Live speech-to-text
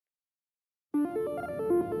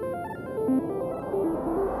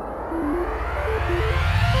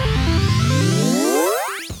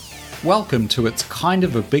Welcome to It's Kind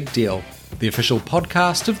of a Big Deal, the official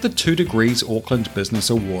podcast of the 2 Degrees Auckland Business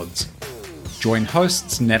Awards. Join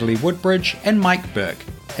hosts Natalie Woodbridge and Mike Burke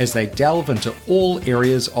as they delve into all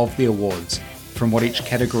areas of the awards, from what each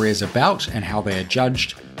category is about and how they are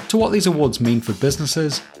judged, to what these awards mean for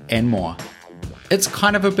businesses, and more. It's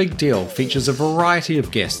Kind of a Big Deal features a variety of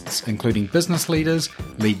guests, including business leaders,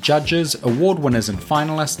 lead judges, award winners and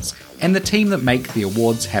finalists, and the team that make the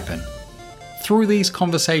awards happen. Through these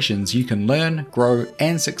conversations, you can learn, grow,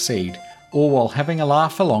 and succeed, all while having a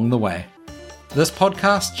laugh along the way. This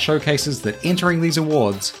podcast showcases that entering these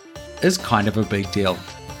awards is kind of a big deal.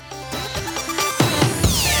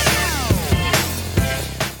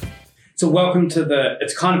 So welcome to the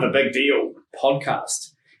It's Kind of a Big Deal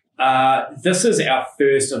podcast. This is our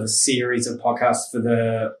first of a series of podcasts for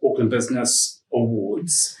the Auckland Business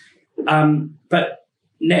Awards. But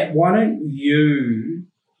Nat, why don't you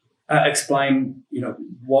explain,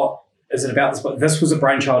 what is it about this book? This was a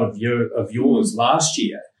brainchild of yours last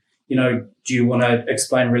year. Do you want to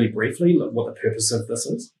explain really briefly what the purpose of this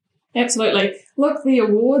is? Absolutely. Look, the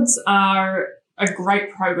awards are a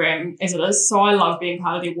great program as it is. So I love being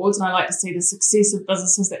part of the awards and I like to see the success of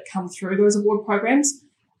businesses that come through those award programs.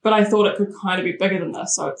 But I thought it could kind of be bigger than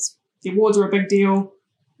this. So the awards are a big deal.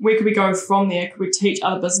 Where could we go from there? Could we teach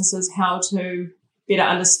other businesses how to better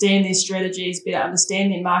understand their strategies, better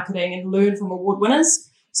understand their marketing and learn from award winners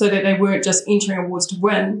so that they weren't just entering awards to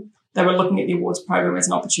win. They were looking at the awards program as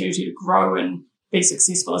an opportunity to grow and be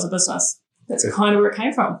successful as a business. That's kind of where it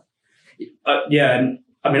came from. And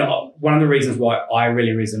I mean, one of the reasons why I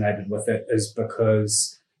really resonated with it is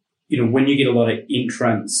because, when you get a lot of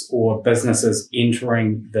entrants or businesses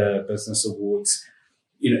entering the business awards,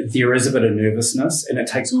 there is a bit of nervousness and it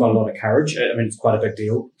takes quite a lot of courage. I mean, it's quite a big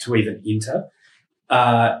deal to even enter.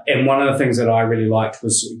 And one of the things that I really liked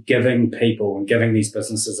was giving people and giving these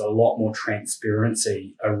businesses a lot more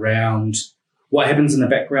transparency around what happens in the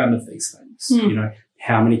background of these things.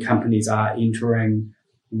 How many companies are entering,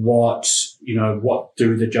 what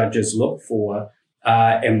do the judges look for,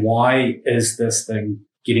 and why is this thing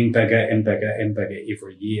getting bigger and bigger and bigger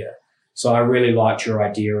every year? So I really liked your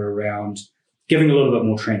idea around giving a little bit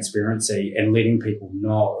more transparency and letting people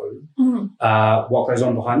know what goes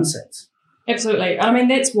on behind the scenes. Absolutely. I mean,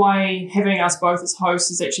 that's why having us both as hosts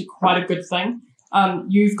is actually quite a good thing.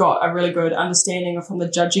 You've got a really good understanding of, from the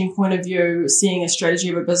judging point of view, seeing a strategy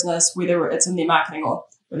of a business, whether it's in their marketing or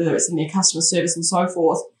whether it's in their customer service and so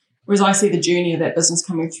forth. Whereas I see the journey of that business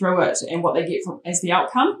coming through it and what they get from as the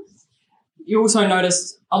outcome. You also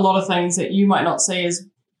notice a lot of things that you might not see as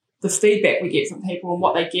the feedback we get from people and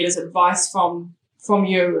what they get as advice from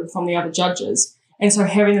you and from the other judges. And so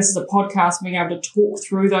having this as a podcast, being able to talk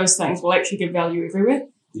through those things will actually give value everywhere.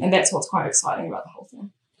 And that's what's quite exciting about the whole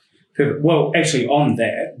thing. Perfect. Well, actually on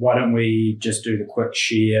that, why don't we just do the quick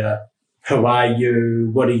share? Who are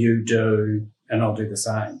you? What do you do? And I'll do the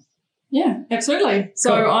same. Yeah, absolutely.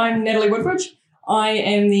 So cool. I'm Natalie Woodbridge. I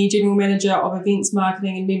am the General Manager of Events,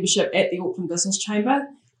 Marketing and Membership at the Auckland Business Chamber.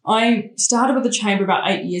 I started with the Chamber about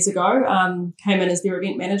 8 years ago, came in as their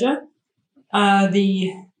event manager.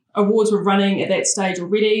 The awards were running at that stage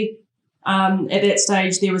already. At that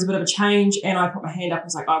stage, there was a bit of a change and I put my hand up and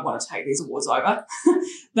was like, I want to take these awards over.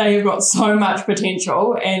 They have got so much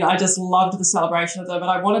potential and I just loved the celebration of them.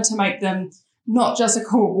 And I wanted to make them not just a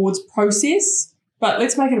cool awards process, but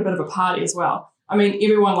let's make it a bit of a party as well. I mean,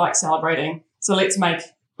 everyone likes celebrating, so let's make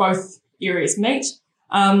both areas meet.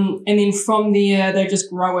 And then from there, they just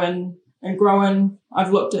grow in and grow in.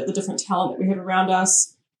 I've looked at the different talent that we have around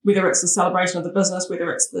us, whether it's the celebration of the business,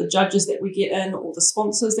 whether it's the judges that we get in or the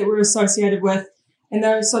sponsors that we're associated with.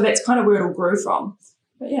 And so that's kind of where it all grew from.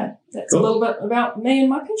 But yeah, that's cool. A little bit about me and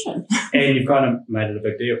my pension. And you've kind of made it a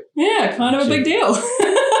big deal. Yeah, kind of a big deal.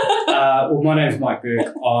 Well, my name's Mike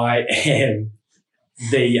Burke. I am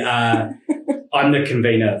I'm the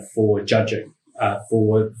convener for judging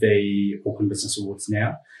for the Auckland Business Awards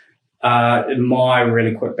now. My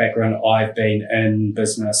really quick background, I've been in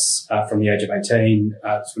business from the age of 18.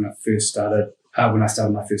 It's when I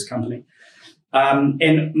started my first company.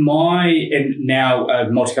 And now a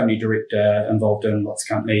multi-company director involved in lots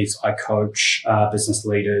of companies. I coach business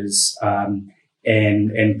leaders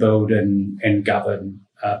and build and govern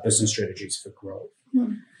business strategies for growth.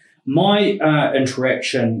 My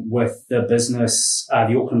interaction with the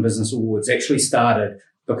Auckland Business Awards actually started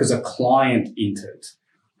because a client entered.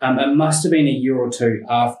 It must have been a year or two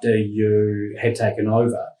after you had taken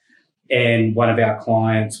over. And one of our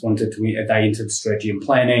clients they entered strategy and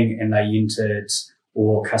planning and they entered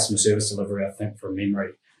or customer service delivery, I think, from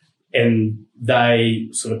memory. And they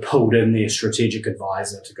sort of pulled in their strategic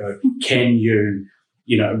advisor to go, can you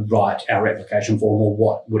write our application form, or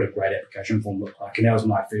what would a great application form look like. And that was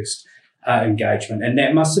my first engagement. And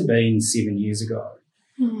that must have been 7 years ago.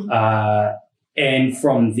 And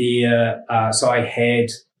from there, so I had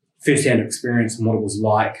first-hand experience in what it was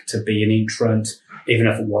like to be an entrant, even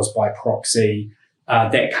if it was by proxy.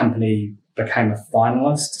 That company became a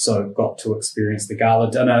finalist, so got to experience the gala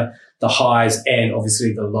dinner, the highs and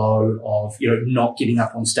obviously the low of, not getting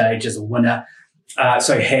up on stage as a winner.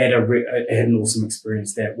 So had an awesome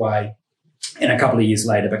experience that way. And a couple of years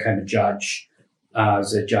later became a judge. I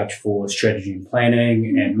was a judge for strategy and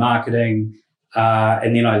planning and marketing.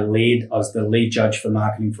 And then I was the lead judge for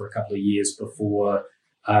marketing for a couple of years before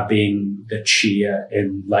being the chair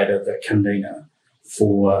and later the convener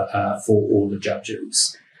for all the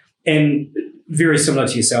judges. And very similar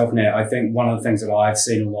to yourself now, I think one of the things that I've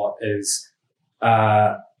seen a lot is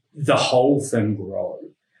the whole thing grow.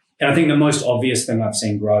 And I think the most obvious thing I've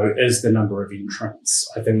seen grow is the number of entrants.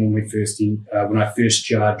 I think when I first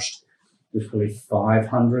judged, there was probably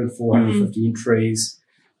 450 entries,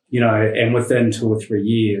 and within 2 or 3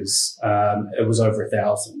 years, it was over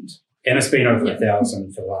 1,000. And it's been over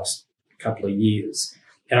 1,000 for the last couple of years.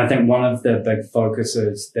 And I think one of the big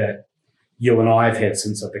focuses that you and I have had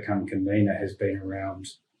since I've become convener has been around,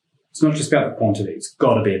 it's not just about the quantity, it's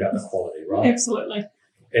got to be about the quality, right? Absolutely.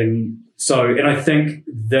 And I think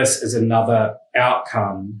this is another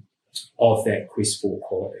outcome of that quest for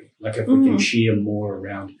quality. Like if we can share more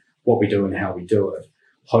around what we do and how we do it,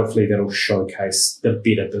 hopefully that'll showcase the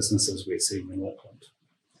better businesses we're seeing in Auckland.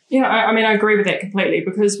 Yeah, I agree with that completely,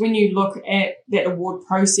 because when you look at that award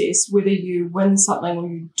process, whether you win something or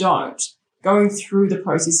you don't, going through the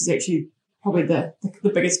process is actually probably the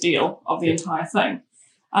biggest deal of the entire thing.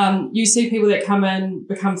 You see people that come in,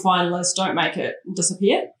 become finalists, don't make it, and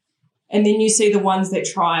disappear. And then you see the ones that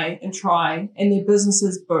try, and their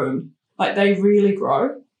businesses boom. Like they really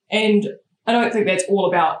grow. And I don't think that's all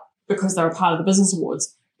about because they're a part of the business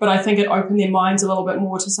awards, but I think it opened their minds a little bit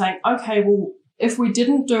more to saying, okay, well, if we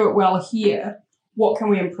didn't do it well here, what can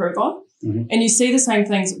we improve on? Mm-hmm. And you see the same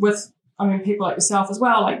things with, people like yourself as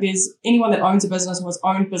well. Like there's anyone that owns a business or has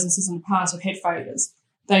owned businesses in the past have had failures.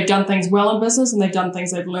 They've done things well in business and they've done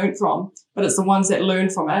things they've learned from, but it's the ones that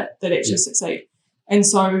learn from it that actually succeed. And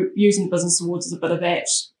so using the business awards is a bit of that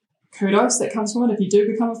kudos that comes from it if you do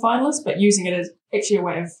become a finalist, but using it as actually a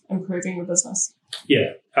way of improving your business.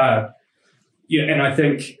 Yeah. And I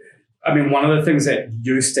think, one of the things that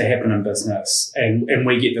used to happen in business, and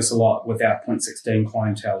we get this a lot with our 0.16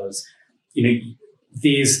 clientele is,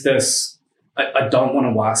 there's this, I don't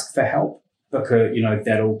want to ask for help because,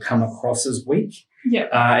 that'll come across as weak. Yeah.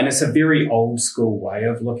 And it's a very old school way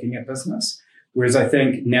of looking at business. Whereas I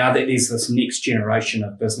think now that there's this next generation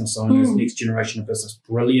of business owners, next generation of business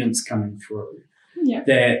brilliance coming through,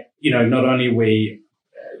 that, not only are we,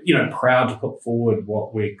 proud to put forward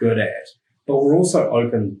what we're good at, but we're also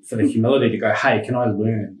open for the humility to go, hey, can I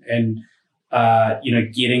learn? And,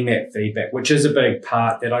 getting that feedback, which is a big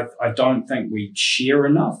part that I don't think we share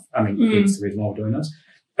enough. That's the reason why we're doing this,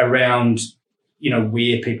 around,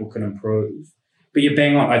 where people can improve. But you're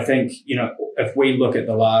bang on. I think, if we look at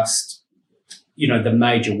the last, the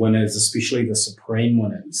major winners, especially the supreme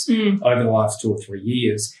winners over the last 2 or 3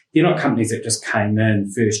 years, they're not companies that just came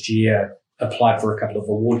in first year, applied for a couple of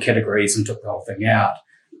award categories and took the whole thing out.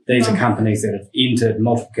 These are companies that have entered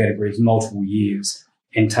multiple categories, multiple years,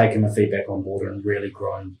 and taken the feedback on board and really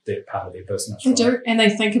grown that part of their business. They do, and they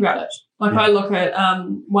think about it. I look at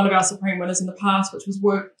one of our supreme winners in the past, which was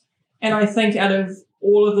Work, and I think out of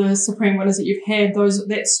all of the supreme winners that you've had,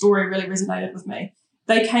 that story really resonated with me.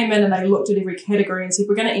 They came in and they looked at every category and said,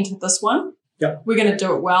 we're going to enter this one. Yep. We're going to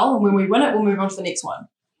do it well. And when we win it, we'll move on to the next one.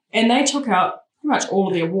 And they took out pretty much all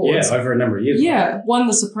of the awards. Yeah, over a number of years. Yeah, won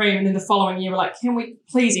the Supreme. And then the following year, we're like, can we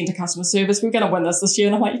please enter customer service? We're going to win this year.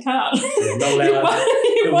 And I'm like, you can't. Yeah, not allowed.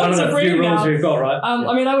 you won one of the few rules we've got, right?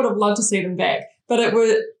 I would have loved to see them back. But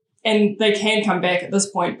and they can come back at this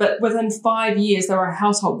point. But within 5 years, they were a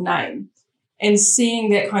household name. And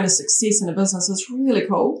seeing that kind of success in a business is really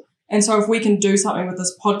cool. And so if we can do something with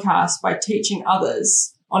this podcast by teaching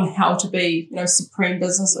others on how to be, supreme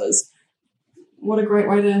businesses, what a great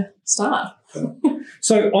way to start.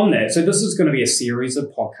 So on that, this is going to be a series of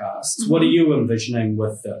podcasts. Mm-hmm. What are you envisioning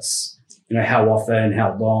with this? How often,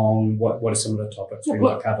 how long, what are some of the topics we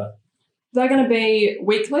want to cover? They're going to be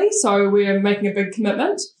weekly, so we're making a big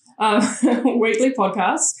commitment. Weekly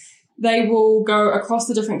podcasts. They will go across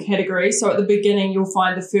the different categories. So at the beginning, you'll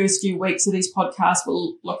find the first few weeks of these podcasts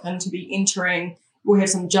will look into be entering. We'll have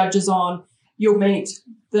some judges on. You'll meet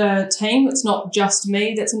the team. It's not just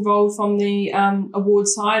me that's involved from the award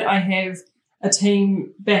side. I have a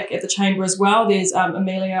team back at the chamber as well. There's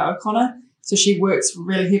Amelia O'Connor. So she works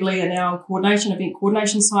really heavily in our event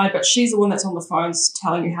coordination side, but she's the one that's on the phones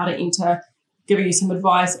telling you how to enter, giving you some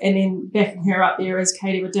advice. And then backing her up there is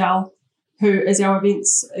Katie Riddell, who is our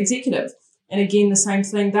events executive. And again, the same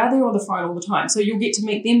thing. They're there on the phone all the time. So you'll get to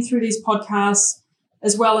meet them through these podcasts,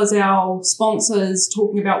 as well as our sponsors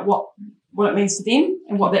talking about what it means to them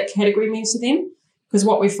and what that category means to them. Because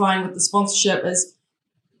what we find with the sponsorship is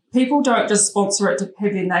people don't just sponsor it to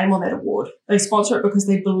have their name on that award. They sponsor it because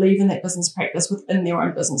they believe in that business practice within their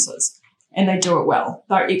own businesses, and they do it well.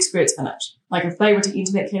 They're experts in it. Like if they were to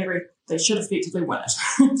enter that category, they should effectively win it.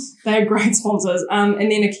 They're great sponsors.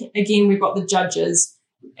 And then again, we've got the judges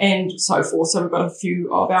and so forth. So we've got a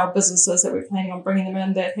few of our businesses that we're planning on bringing them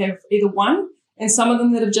in that have either won, and some of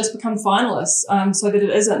them that have just become finalists, so that it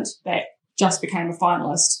isn't that just became a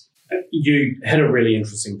finalist. You hit a really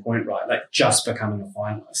interesting point, right? Like just becoming a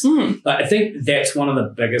finalist. Like I think that's one of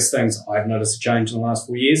the biggest things I've noticed a change in the last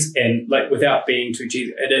 4 years. And like without being too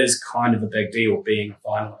cheesy, it is kind of a big deal being a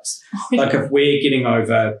finalist. Like if we're getting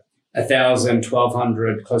over 1,000,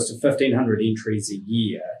 1,200, close to 1,500 entries a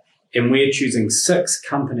year, and we're choosing 6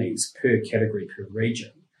 companies per category per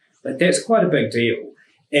region, like that's quite a big deal.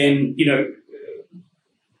 And, you know,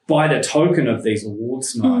 by the token of these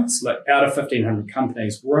awards nights, like out of 1,500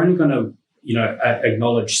 companies, we're only going to, you know,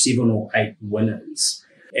 acknowledge 7 or 8 winners.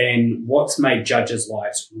 And what's made judges'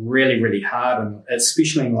 lives really, really hard, and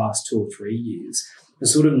especially in the last 2 or 3 years,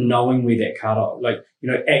 is sort of knowing where that cutoff, like,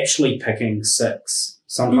 you know, actually picking 6,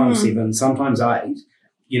 sometimes 7, sometimes 8,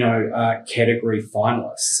 you know, category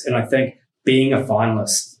finalists. And I think being a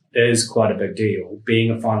finalist is quite a big deal.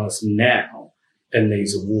 Being a finalist now in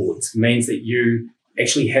these awards means that you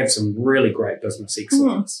actually have some really great business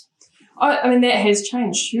excellence. I mean, that has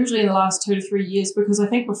changed hugely in the last 2 to 3 years, because I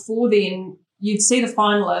think before then you'd see the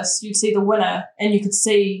finalists, you'd see the winner, and you could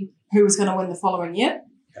see who was going to win the following year.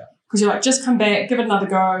 Because you're like, just come back, give it another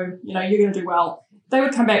go, you know, you're going to do well. They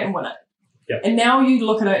would come back and win it. And now you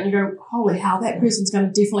look at it and you go, holy hell, that person's going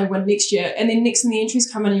to definitely win next year. And then next thing the entries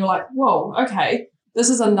come in and you're like, whoa, okay, this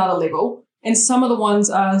is another level. And some of the ones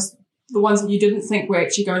are the ones that you didn't think were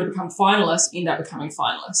actually going to become finalists end up becoming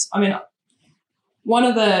finalists. I mean, I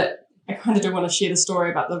kind of do want to share the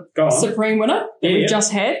story about the Supreme winner that we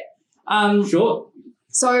just had. Sure.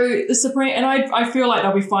 So the Supreme, and I feel like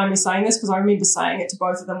they'll be fine me saying this because I remember saying it to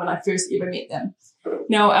both of them when I first ever met them.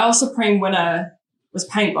 Now, our Supreme winner was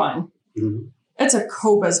Paintvine. It's a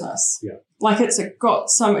cool business. Like it's got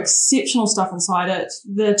some exceptional stuff inside it.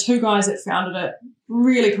 The 2 guys that founded it,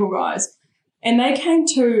 really cool guys. And they came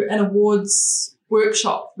to an awards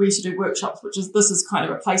workshop. We used to do workshops, this is kind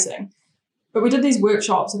of replacing. But we did these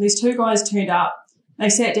workshops and these 2 guys turned up. They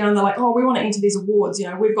sat down and they're like, oh, we want to enter these awards. You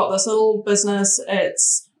know, we've got this little business.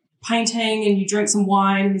 It's painting and you drink some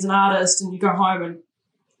wine and there's an artist and you go home and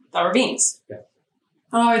they're events.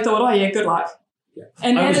 And I thought, oh, yeah, good luck.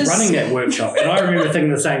 And I was running that workshop and I remember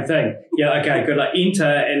thinking the same thing. Okay, good luck. Enter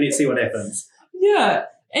and let's see what happens.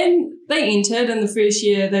 And they entered, and the first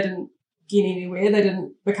year they didn't get anywhere. They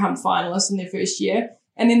didn't become finalists in their first year.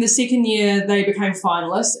 And then the second year they became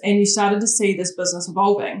finalists, and you started to see this business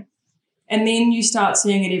evolving. And then you start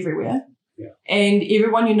seeing it everywhere. And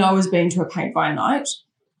everyone you know has been to a paint by night,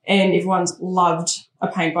 and everyone's loved a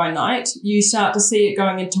paint by night. You start to see it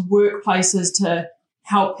going into workplaces to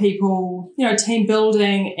help people, you know, team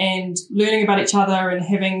building and learning about each other and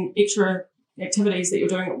having extra activities that you're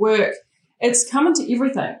doing at work. It's come into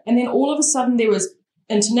everything. And then all of a sudden there was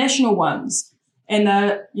international ones, and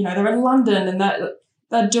they're in London, and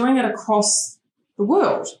they're doing it across the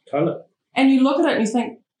world. Totally. And you look at it and you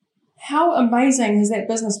think, how amazing has that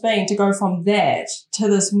business been to go from that to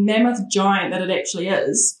this mammoth giant that it actually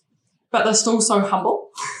is, but they're still so humble.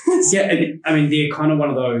 And I mean, they're kind of one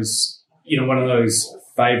of those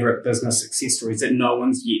favorite business success stories that no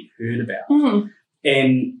one's yet heard about.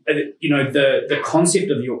 And, you know, the concept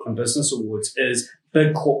of the Auckland Business Awards is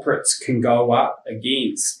big corporates can go up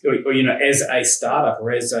against, or you know, as a startup or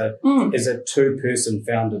as a 2-person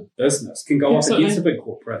founded business can go up against a big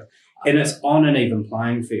corporate, and it's on an even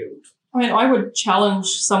playing field. I mean, I would challenge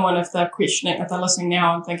someone if they're questioning, if they're listening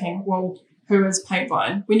now and thinking, well, who is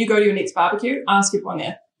Paintvine? When you go to your next barbecue, ask everyone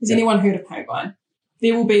there, has anyone heard of Paintvine?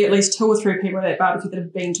 There will be at least 2 or 3 people at that barbecue that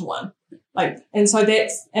have been to one. That's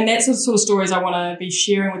the sort of stories I want to be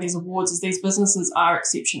sharing with these awards, is these businesses are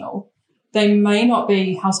exceptional. They may not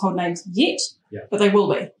be household names yet, but they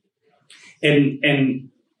will be. And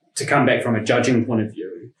to come back from a judging point of view,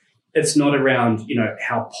 it's not around, you know,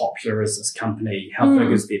 how popular is this company, how big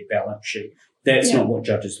is their balance sheet. That's not what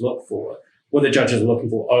judges look for. what the judges are looking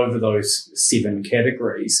for over those 7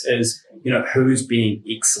 categories is, who's being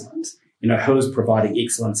excellent, who's providing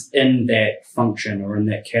excellence in that function or in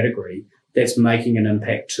that category that's making an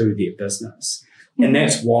impact to their business. Mm-hmm. And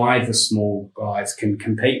that's why the small guys can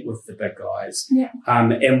compete with the big guys. Yeah.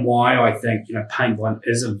 And why I think, Paintbine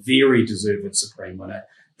is a very deserved Supreme winner.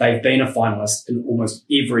 They've been a finalist in almost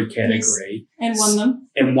every category. Yes.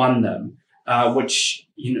 And won them. Which,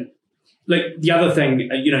 like the other thing,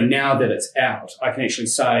 now that it's out, I can actually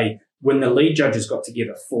say when the lead judges got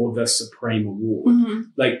together for this Supreme Award, mm-hmm.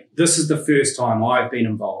 like this is the first time I've been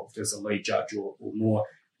involved as a lead judge or more,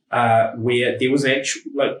 where there was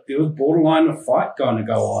borderline a fight going to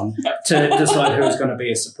go on to decide who was going to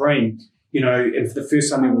be a Supreme, and for the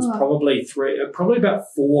first time there was probably about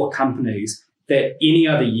 4 companies that any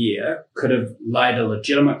other year could have laid a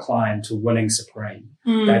legitimate claim to winning Supreme.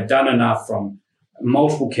 They've done enough from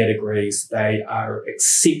multiple categories. They are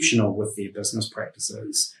exceptional with their business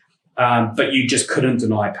practices. But you just couldn't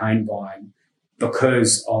deny Paintbine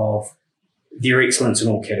because of their excellence in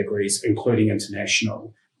all categories, including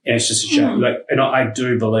international. And it's just a shame. And I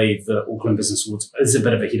do believe the Auckland Business Awards is a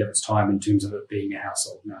bit of ahead of its time in terms of it being a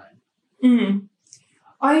household name.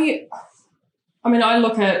 I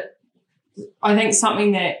think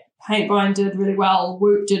something that Paintbine did really well,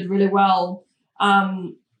 Work did really well,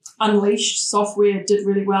 Unleashed software did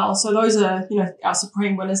really well. So those are, our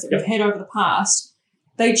Supreme winners that we've had over the past.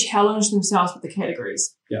 They challenged themselves with the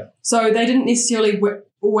categories. Yeah. So they didn't necessarily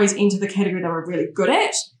always enter the category they were really good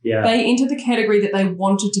at. Yeah. They entered the category that they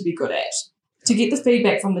wanted to be good at, to get the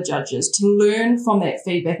feedback from the judges, to learn from that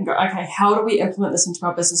feedback and go, okay, how do we implement this into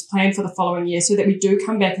our business plan for the following year so that we do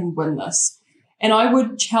come back and win this? And I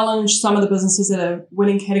would challenge some of the businesses that are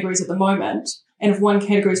winning categories at the moment and have won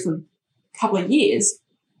categories for a couple of years,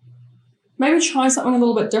 maybe try something a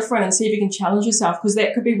little bit different and see if you can challenge yourself, because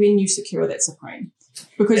that could be when you secure that Supreme,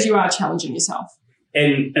 because you are challenging yourself.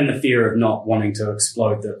 And the fear of not wanting to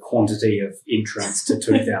explode the quantity of entrants to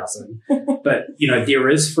 2,000. But, there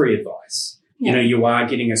is free advice. Yeah. You are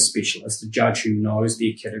getting a specialist, a judge who knows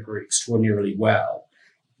their category extraordinarily well,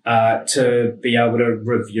 to be able to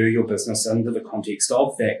review your business under the context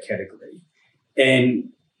of that category.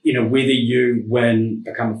 And, whether you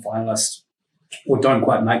become a finalist or don't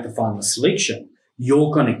quite make the finalist selection,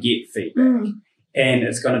 you're going to get feedback. And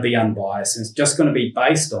it's going to be unbiased. And it's just going to be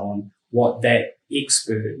based on what that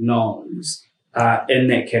expert knows in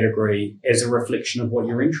that category as a reflection of what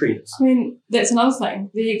your entry is. I mean, that's another thing.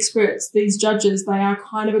 The experts, these judges, they are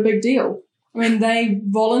kind of a big deal. I mean, they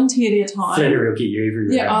volunteer their time. Flattery will get you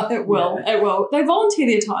everywhere. Yeah, it will. Yeah. It will. They volunteer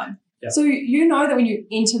their time. Yeah. So you know that when you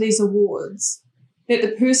enter these awards, that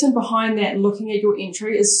the person behind that looking at your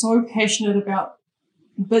entry is so passionate about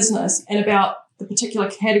business and about the particular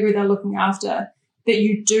category they're looking after that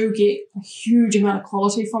you do get a huge amount of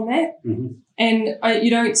quality from that. Mm-hmm. And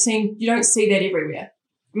you don't see that everywhere.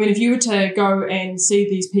 I mean, if you were to go and see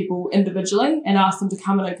these people individually and ask them to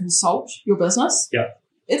come in and consult your business,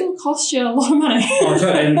 it'll cost you a lot of money.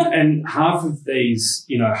 and half of these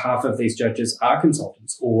judges are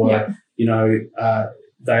consultants, or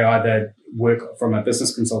they either work from a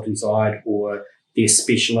business consulting side, or they're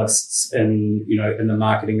specialists in the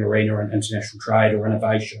marketing arena and international trade or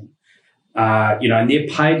innovation. And they're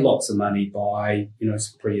paid lots of money by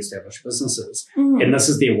some pretty established businesses, and this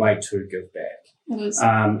is their way to give back. It is.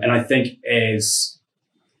 And I think as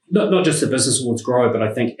not just the business awards grow, but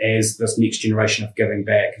I think as this next generation of giving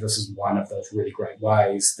back, this is one of those really great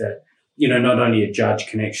ways that not only a judge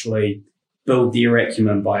can actually build their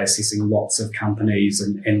acumen by assessing lots of companies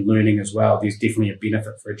and learning as well. There's definitely a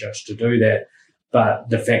benefit for a judge to do that, but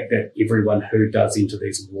the fact that everyone who does enter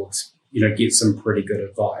these awards get some pretty good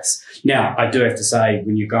advice. Now, I do have to say,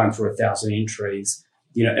 when you're going through 1,000 entries,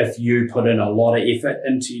 if you put in a lot of effort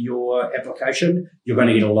into your application, you're going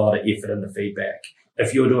to get a lot of effort in the feedback.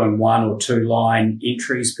 If you're doing 1 or 2 line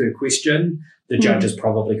entries per question, the judge is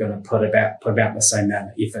probably going to put about the same amount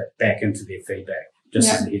of effort back into their feedback,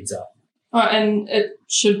 just as a heads up. Oh, and it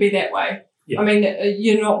should be that way. Yeah. I mean,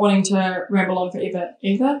 you're not wanting to ramble on forever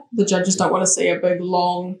either. The judges don't want to see a big,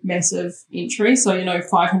 long, massive entry. So,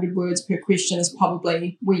 500 words per question is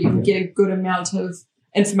probably where you can get a good amount of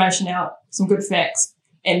information out, some good facts,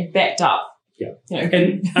 and backed up. Yeah.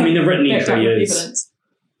 And, I mean, the written entry is, evidence.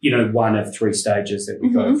 One of 3 stages that we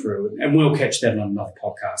go through. And we'll catch that on another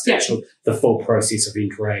podcast. Yeah. Actually, the full process of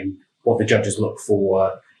entering, what the judges look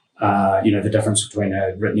for, the difference between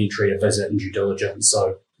a written entry, a visit, and due diligence.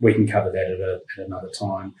 So we can cover that at another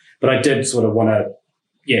time. But I did sort of want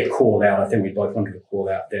to, call out, I think we both wanted to call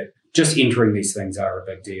out that just entering these things are a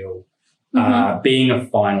big deal. being a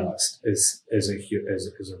finalist is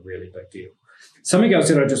a really big deal. Something else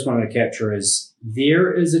that I just wanted to capture is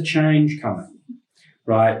there is a change coming,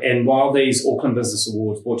 right? And while these Auckland Business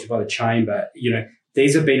Awards brought to you by the Chamber,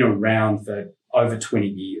 these have been around for over 20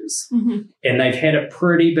 years. And they've had a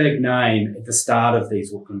pretty big name at the start of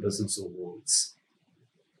these Auckland Business Awards.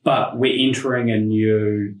 But we're entering a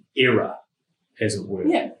new era, as it were.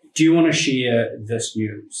 Yeah. Do you want to share this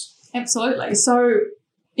news? Absolutely. So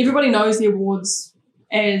everybody knows the awards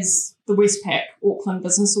as the Westpac Auckland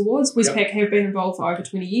Business Awards. Westpac have been involved for over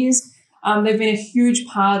 20 years. They've been a huge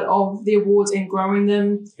part of the awards and growing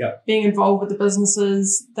them, being involved with the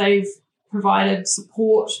businesses. They've provided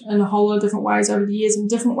support in a whole lot of different ways over the years, in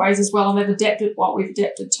different ways as well, and they've adapted what we've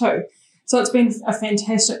adapted to. So it's been a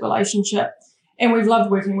fantastic relationship, and we've loved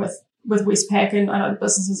working with Westpac, and I know the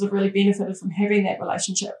businesses have really benefited from having that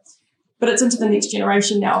relationship. But it's into the next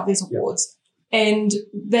generation now of these awards, and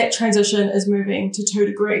that transition is moving to 2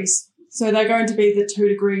 Degrees. So they're going to be the 2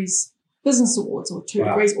 Degrees Business Awards, or 2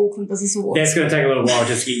 Degrees Auckland Business Awards. That's going to take a little while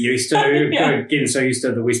just to get used to, getting so used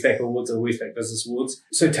to the Westpac Awards or the Westpac Business Awards.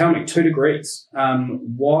 So tell me, 2 Degrees,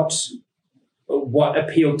 what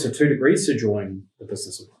appealed to 2 Degrees to join the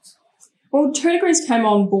Business Awards? Well, 2 Degrees came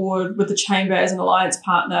on board with the Chamber as an alliance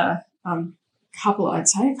partner a couple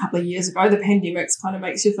of years ago. The pandemic's kind of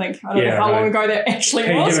makes you think, I don't know how long ago that actually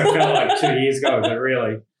was. Pandemic felt like 2 years ago, but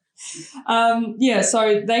really.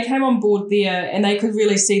 So they came on board there, and they could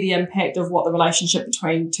really see the impact of what the relationship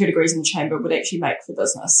between 2 Degrees and the Chamber would actually make for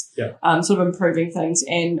business, sort of improving things.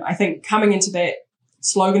 And I think coming into that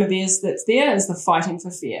slogan of theirs that's there is the fighting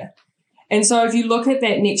for fair. And so if you look at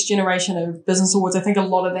that next generation of business awards, I think a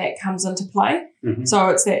lot of that comes into play. So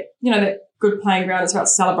it's that, that good playing ground. It's about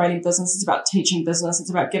celebrating business. It's about teaching business. It's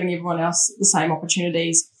about giving everyone else the same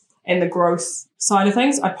opportunities and the growth side of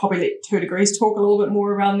things. I'd probably let 2 Degrees talk a little bit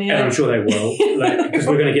more around there. And I'm sure they will, because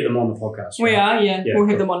we're going to get them on the podcast. Right? We are, we'll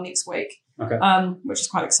have them on next week, which is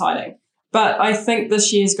quite exciting. But I think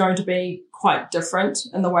this year is going to be quite different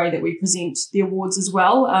in the way that we present the awards as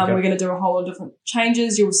well. We're going to do a whole lot of different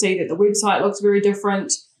changes. You'll see that the website looks very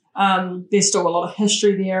different. There's still a lot of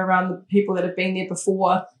history there around the people that have been there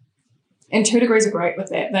before. And 2 Degrees are great with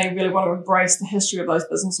that. They really want to embrace the history of those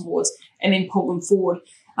business awards and then pull them forward.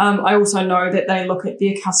 I also know that they look at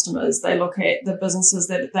their customers. They look at the businesses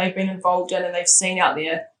that they've been involved in and they've seen out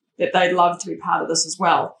there that they'd love to be part of this as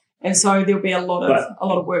well. And so there'll be a lot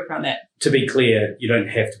of work around that. To be clear, you don't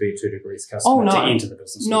have to be a 2 Degrees customer to enter the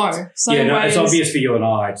business. It's obvious for you and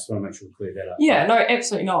I just want to make sure we clear that up. Yeah, no,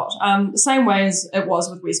 absolutely not. The same way as it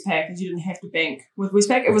was with Westpac, as you didn't have to bank with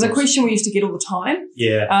Westpac. It was a question we used to get all the time.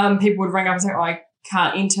 Yeah. People would ring up and say, I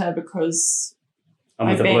can't enter because I'm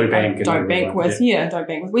with the blue bank. I don't bank with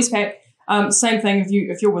Westpac. Same thing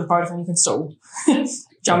if you're with Vodafone, you can still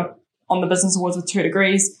jump on the business awards with 2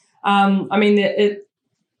 Degrees.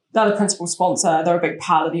 They're the principal sponsor. They're a big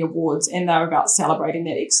part of the awards, and they're about celebrating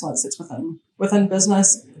that excellence that's within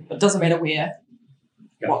business. It doesn't matter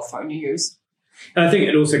what phone you use. And I think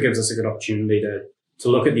it also gives us a good opportunity to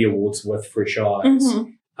look at the awards with fresh eyes.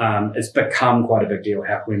 It's become quite a big deal.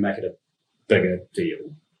 How can we make it a bigger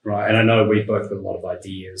deal, right? And I know we've both got a lot of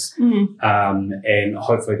ideas, and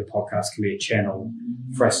hopefully the podcast can be a channel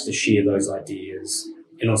for us to share those ideas.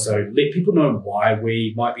 And also let people know why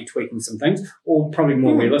we might be tweaking some things, or probably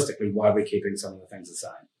more realistically, why we're keeping some of the things the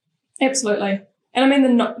same. Absolutely. And I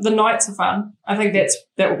mean, the nights are fun. I think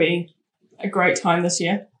that will be a great time this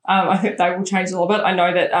year. I think they will change a little bit. I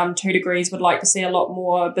know that 2 Degrees would like to see a lot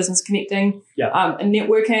more business connecting and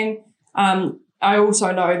networking. I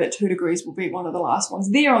also know that 2 Degrees will be one of the last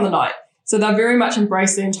ones there on the night. So they'll very much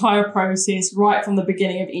embrace the entire process right from the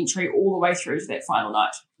beginning of entry all the way through to that final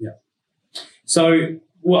night. Yeah. So,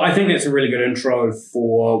 well, I think that's a really good intro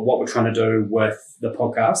for what we're trying to do with the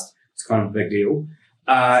podcast. It's kind of a big deal.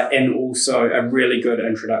 And also a really good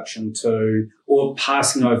introduction to, or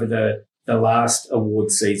passing over the last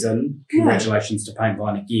award season. Congratulations to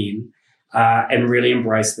Painvine again. And really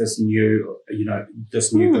embrace this new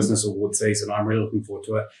business award season. I'm really looking forward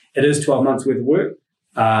to it. It is 12 months worth of work,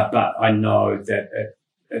 but I know that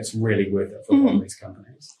it's really worth it for a lot of these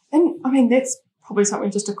companies. And I mean, that's probably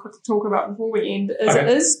something just to quickly talk about before we end, is it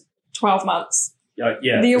is 12 months.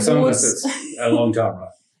 Yeah, the for some awards, of us it's a long time, right?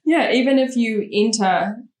 Yeah, even if you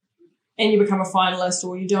enter and you become a finalist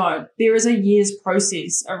or you don't, there is a year's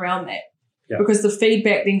process around that because the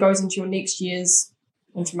feedback then goes into your next year's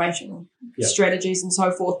information, strategies and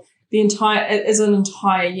so forth. It is an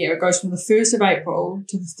entire year. It goes from the 1st of April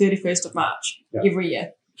to the 31st of March every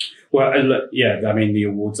year. Well, I mean, the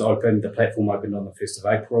awards opened, the platform opened on the 1st of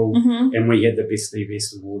April, and we had the Best of the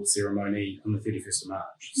Best awards ceremony on the 31st of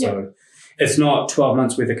March. So It's not 12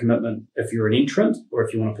 months worth of commitment if you're an entrant or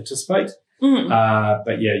if you want to participate.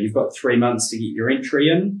 But yeah, you've got 3 months to get your entry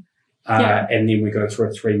in. And then we go through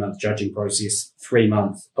a 3-month judging process,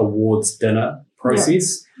 3-month awards dinner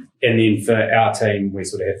process. And then for our team, we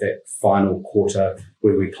sort of have that final quarter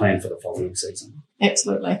where we plan for the following season.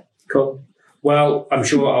 Absolutely. Cool. Well, I'm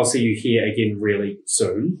sure I'll see you here again really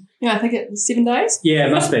soon. Yeah, I think it's 7 days. Yeah,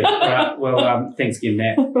 it must be. All right. Well, thanks again,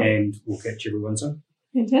 Nat, and we'll catch everyone soon.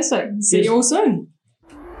 Fantastic. See you all soon.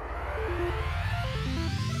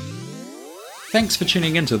 Thanks for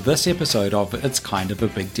tuning into this episode of It's Kind of a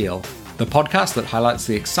Big Deal, the podcast that highlights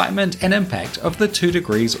the excitement and impact of the 2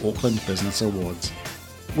 Degrees Auckland Business Awards.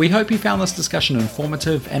 We hope you found this discussion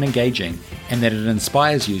informative and engaging, and that it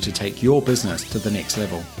inspires you to take your business to the next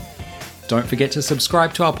level. Don't forget to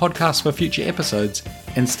subscribe to our podcast for future episodes,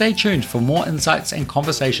 and stay tuned for more insights and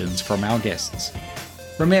conversations from our guests.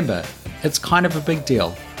 Remember, it's kind of a big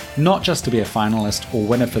deal, not just to be a finalist or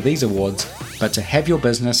winner for these awards, but to have your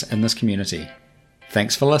business in this community.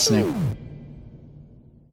 Thanks for listening.